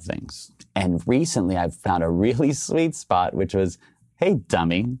serious about things? And recently, I've found a really sweet spot, which was, hey,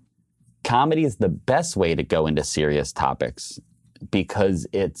 dummy, comedy is the best way to go into serious topics because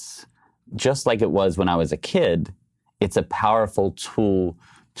it's just like it was when I was a kid. It's a powerful tool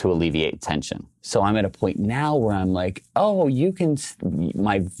to alleviate tension. So I'm at a point now where I'm like, oh,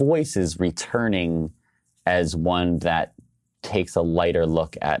 my voice is returning as one that takes a lighter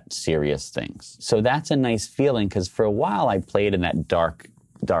look at serious things. So that's a nice feeling because for a while I played in that dark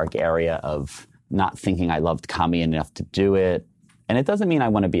area of not thinking I loved comedy enough to do it. And it doesn't mean I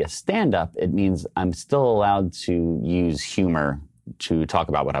want to be a stand-up. It means I'm still allowed to use humor to talk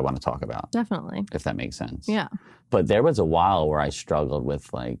about what I want to talk about. Definitely. If that makes sense. Yeah. But there was a while where I struggled with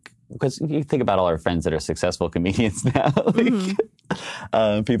because you think about all our friends that are successful comedians now,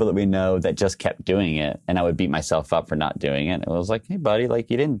 people that we know that just kept doing it. And I would beat myself up for not doing it. And I was like, hey, buddy,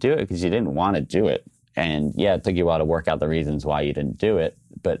 you didn't do it because you didn't want to do it. And yeah, it took you a while to work out the reasons why you didn't do it.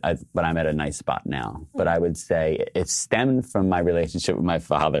 But I'm at a nice spot now. But I would say it stemmed from my relationship with my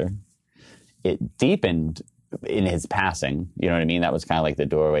father. It deepened in his passing. You know what I mean? That was kind of like the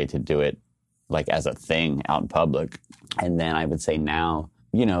doorway to do it as a thing out in public. And then I would say now,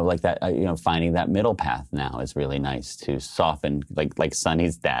 finding that middle path now is really nice to soften, like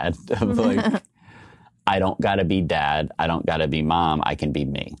Sonny's dad. Of I don't got to be dad. I don't got to be mom. I can be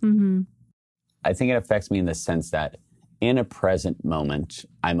me. Mm-hmm. I think it affects me in the sense that in a present moment,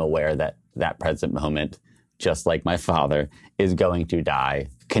 I'm aware that that present moment, just like my father, is going to die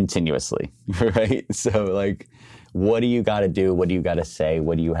continuously, right? So what do you got to do? What do you got to say?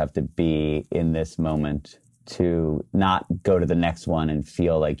 What do you have to be in this moment to not go to the next one and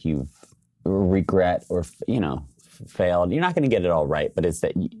feel like you've regret or, failed? You're not going to get it all right, but it's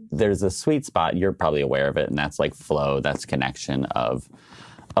that there's a sweet spot. You're probably aware of it. And that's flow. That's connection of,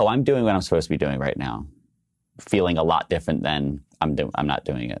 oh, I'm doing what I'm supposed to be doing right now. Feeling a lot different than I'm not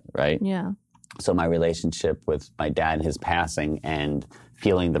doing it, right? Yeah. So my relationship with my dad and his passing and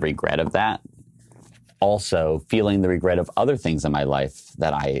feeling the regret of that, also feeling the regret of other things in my life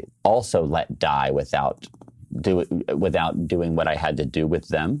that I also let die without doing what I had to do with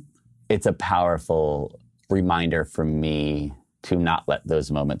them. It's a powerful reminder for me to not let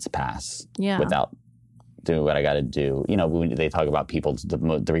those moments pass without doing what I got to do. When they talk about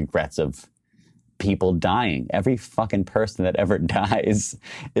the regrets of people dying, every fucking person that ever dies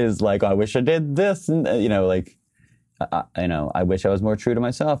is like, oh, I wish I did this. And, I wish I was more true to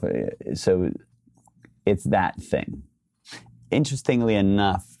myself. So it's that thing. Interestingly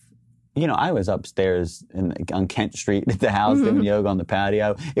enough, I was upstairs on Kent Street at the house doing yoga on the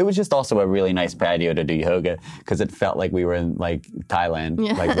patio. It was just also a really nice patio to do yoga because it felt like we were in Thailand.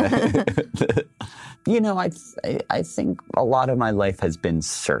 Yeah. Like that. I think a lot of my life has been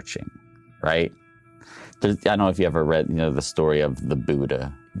searching, right? I don't know if you ever read, the story of the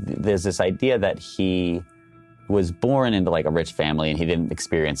Buddha. There's this idea that he was born into a rich family and he didn't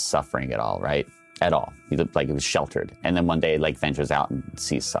experience suffering at all, right? At all. He looked like he was sheltered. And then one day ventures out and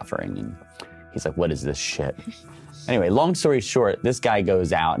sees suffering. And he's like, what is this shit? Anyway, long story short, this guy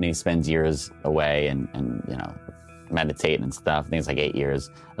goes out and he spends years away and meditating and stuff. I think it's 8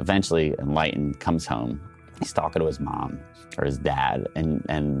 years. Eventually enlightened, comes home. He's talking to his mom or his dad.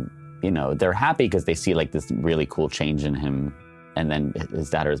 And they're happy because they see this really cool change in him. And then his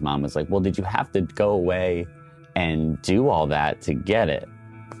dad or his mom was like, well, did you have to go away and do all that to get it?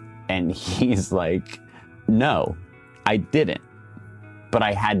 And he's like, no, I didn't. But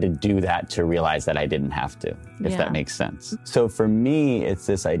I had to do that to realize that I didn't have to, if that makes sense. So for me, it's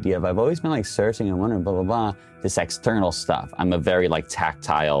this idea of I've always been searching and wondering, blah, blah, blah, this external stuff. I'm a very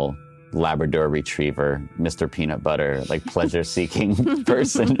tactile Labrador retriever, Mr. Peanut Butter, pleasure-seeking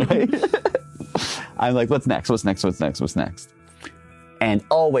person, right? I'm like, what's next? What's next? What's next? What's next? And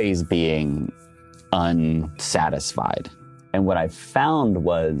always being unsatisfied. And what I found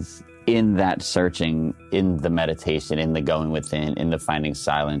was in that searching, in the meditation, in the going within, in the finding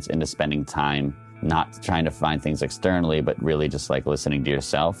silence, in the spending time, not trying to find things externally, but really just listening to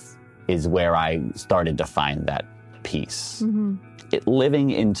yourself, is where I started to find that peace. Mm-hmm.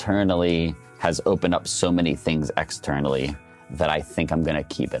 Living internally has opened up so many things externally that I think I'm going to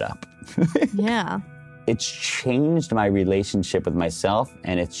keep it up. Yeah. It's changed my relationship with myself,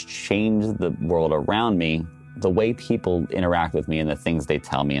 and it's changed the world around me. The way people interact with me and the things they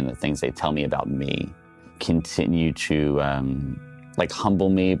tell me and the things they tell me about me continue to humble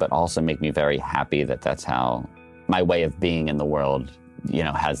me, but also make me very happy that that's how my way of being in the world,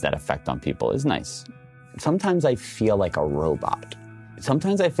 has that effect on people is nice. Sometimes I feel like a robot.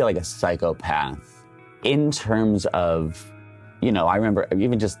 Sometimes I feel like a psychopath in terms of, I remember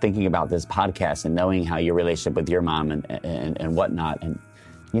even just thinking about this podcast and knowing how your relationship with your mom and whatnot. And,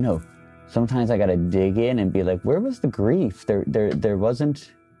 sometimes I got to dig in and be like, where was the grief? There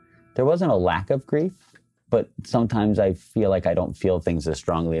wasn't a lack of grief, but sometimes I feel like I don't feel things as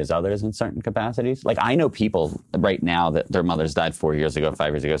strongly as others in certain capacities. Like I know people right now that their mothers died 4 years ago,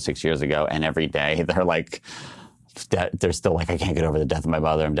 5 years ago, 6 years ago, and every day they're still like, I can't get over the death of my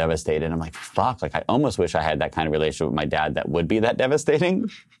mother. I'm devastated. And I'm like, fuck, like I almost wish I had that kind of relationship with my dad that would be that devastating.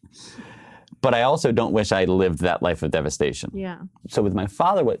 But I also don't wish I lived that life of devastation. Yeah. So with my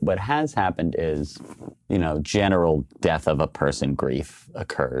father, what has happened is, general death of a person grief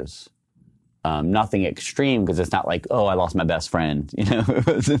occurs. Nothing extreme, because it's not like, oh, I lost my best friend. It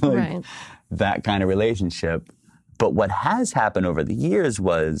wasn't like right. that kind of relationship. But what has happened over the years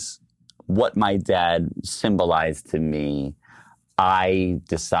was what my dad symbolized to me, I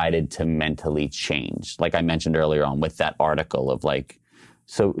decided to mentally change. Like I mentioned earlier on with that article of like,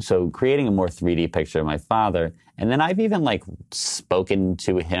 so creating a more 3D picture of my father. And then I've even like spoken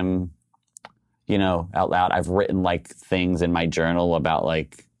to him, out loud. I've written like things in my journal about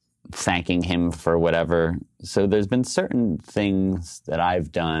like thanking him for whatever. So there's been certain things that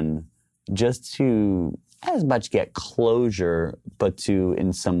I've done just to as much get closure, but to,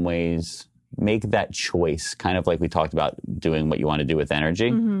 in some ways, make that choice, kind of like we talked about doing what you want to do with energy,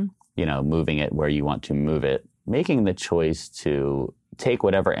 moving it where you want to move it, making the choice to take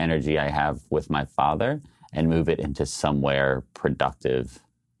whatever energy I have with my father and move it into somewhere productive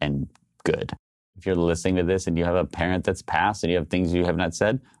and good. If you're listening to this and you have a parent that's passed and you have things you have not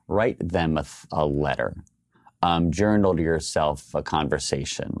said, write them a letter. Journal to yourself a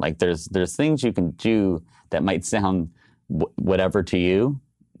conversation. Like there's things you can do that might sound whatever to you,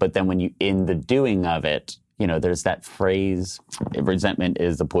 but then when you, in the doing of it, there's that phrase, resentment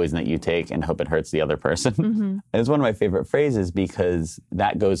is the poison that you take and hope it hurts the other person. Mm-hmm. It's one of my favorite phrases because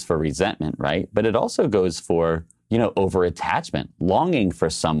that goes for resentment, right? But it also goes for, over-attachment. Longing for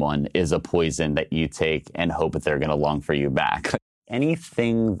someone is a poison that you take and hope that they're going to long for you back.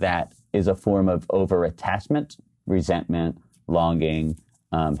 Anything that is a form of over-attachment, resentment, longing,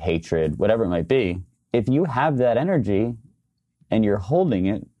 hatred, whatever it might be, if you have that energy and you're holding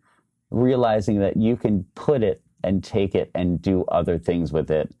it, realizing that you can put it and take it and do other things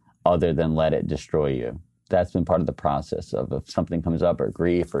with it other than let it destroy you. That's been part of the process of if something comes up or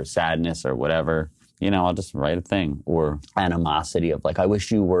grief or sadness or whatever, I'll just write a thing. Or animosity of like, I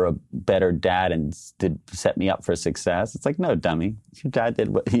wish you were a better dad and did set me up for success. It's like, no, dummy. Your dad did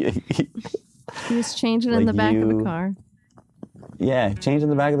what he was changing in the back of the car. Yeah, changing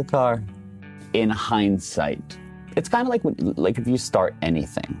the back of the car. In hindsight, it's kind of like if you start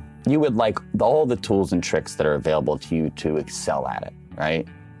anything, you would like all the tools and tricks that are available to you to excel at it, right?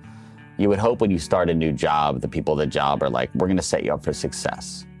 You would hope when you start a new job, the people at the job are like, we're going to set you up for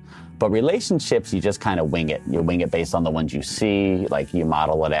success. But relationships, you just kind of wing it. You wing it based on the ones you see, like you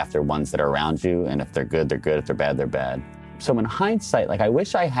model it after ones that are around you, and if they're good, they're good. If they're bad, they're bad. So in hindsight, like I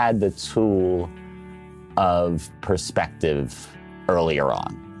wish I had the tool of perspective earlier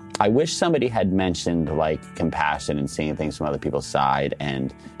on. I wish somebody had mentioned like compassion and seeing things from other people's side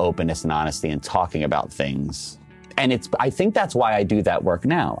and openness and honesty and talking about things. And I think that's why I do that work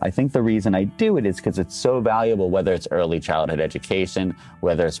now. I think the reason I do it is because it's so valuable, whether it's early childhood education,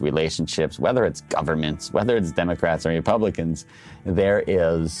 whether it's relationships, whether it's governments, whether it's Democrats or Republicans, there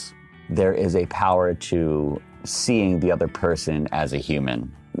is a power to seeing the other person as a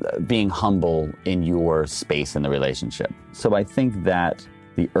human, being humble in your space in the relationship. So I think that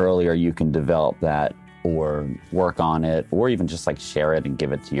the earlier you can develop that or work on it or even just like share it and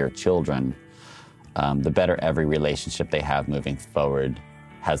give it to your children, the better every relationship they have moving forward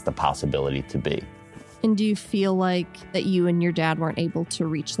has the possibility to be. And do you feel like that you and your dad weren't able to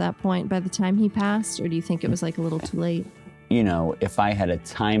reach that point by the time he passed, or do you think it was like a little too late? If I had a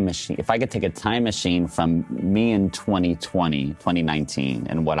time machine, if I could take a time machine from me in 2019,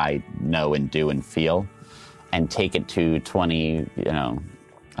 and what I know and do and feel, and take it to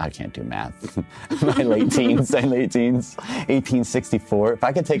I can't do math. my late teens, 1864. If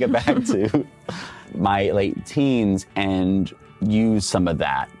I could take it back to my late teens and use some of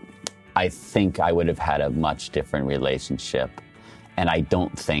that, I think I would have had a much different relationship. And I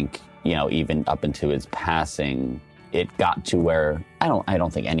don't think, even up until his passing, it got to where I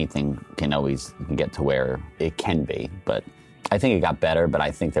don't think anything can always get to where it can be. But I think it got better, but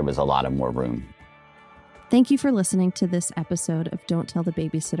I think there was a lot of more room. Thank you for listening to this episode of Don't Tell the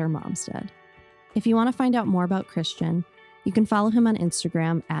Babysitter Mom's Dead. If you want to find out more about Christian, you can follow him on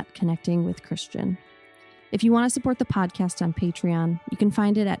Instagram at Connecting with Christian. If you want to support the podcast on Patreon, you can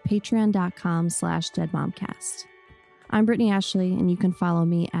find it at patreon.com/deadmomcast. I'm Brittany Ashley, and you can follow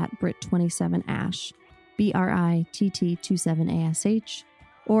me at Brit27Ash, BRITT27ASH,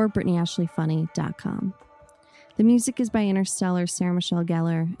 or BrittanyAshleyFunny.com. The music is by Interstellar Sarah Michelle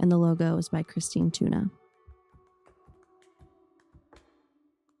Gellar, and the logo is by Christine Tuna.